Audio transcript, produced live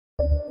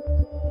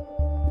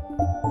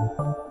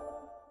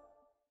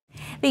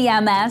The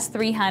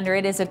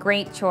MS300 is a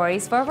great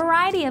choice for a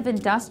variety of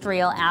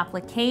industrial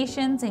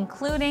applications,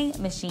 including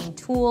machine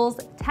tools,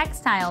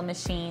 textile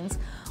machines,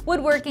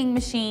 woodworking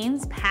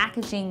machines,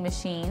 packaging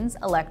machines,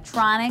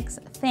 electronics,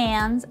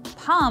 fans,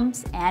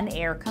 pumps, and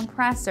air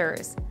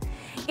compressors.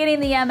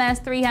 Getting the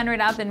MS300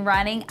 up and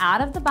running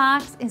out of the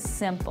box is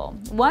simple.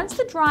 Once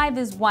the drive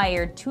is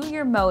wired to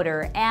your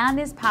motor and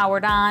is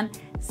powered on,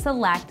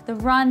 select the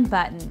Run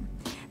button.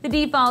 The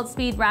default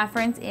speed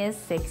reference is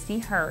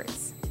 60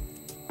 Hz.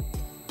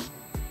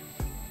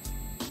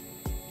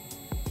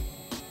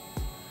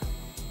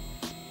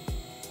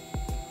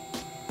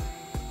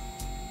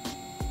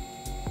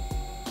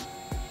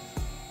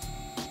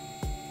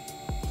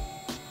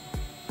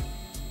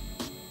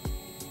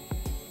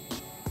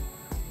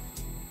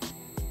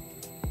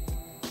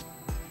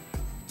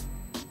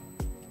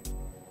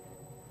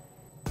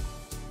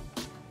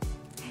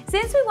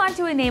 Since we want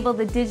to enable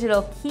the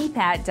digital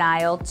keypad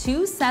dial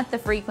to set the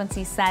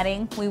frequency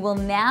setting, we will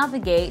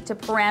navigate to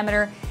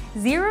parameter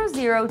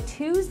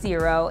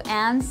 0020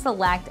 and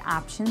select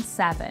option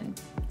 7.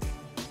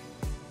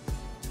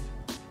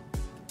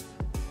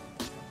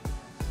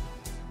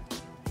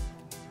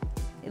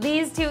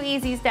 These two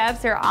easy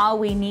steps are all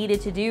we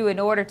needed to do in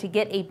order to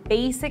get a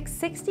basic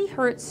 60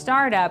 Hz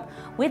startup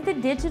with the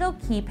digital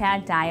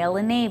keypad dial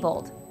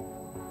enabled.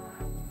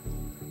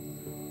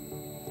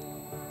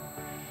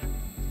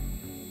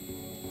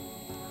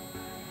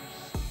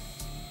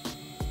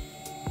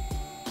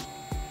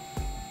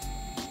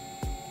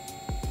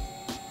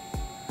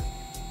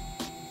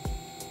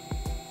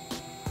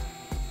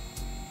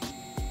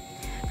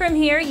 From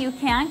here, you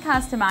can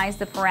customize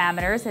the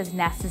parameters as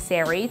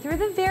necessary through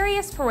the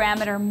various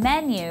parameter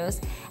menus,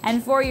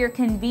 and for your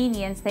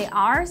convenience, they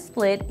are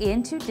split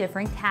into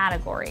different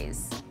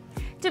categories.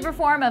 To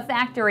perform a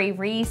factory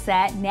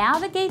reset,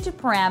 navigate to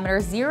parameter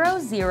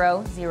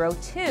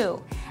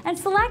 0002 and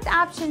select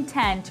option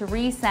 10 to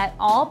reset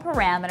all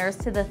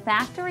parameters to the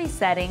factory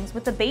settings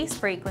with a base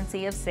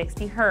frequency of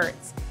 60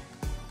 Hz.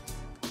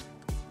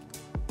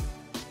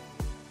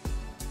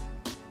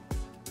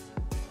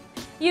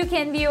 You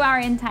can view our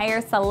entire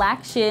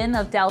selection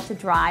of Delta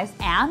drives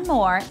and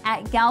more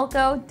at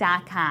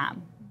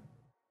galco.com.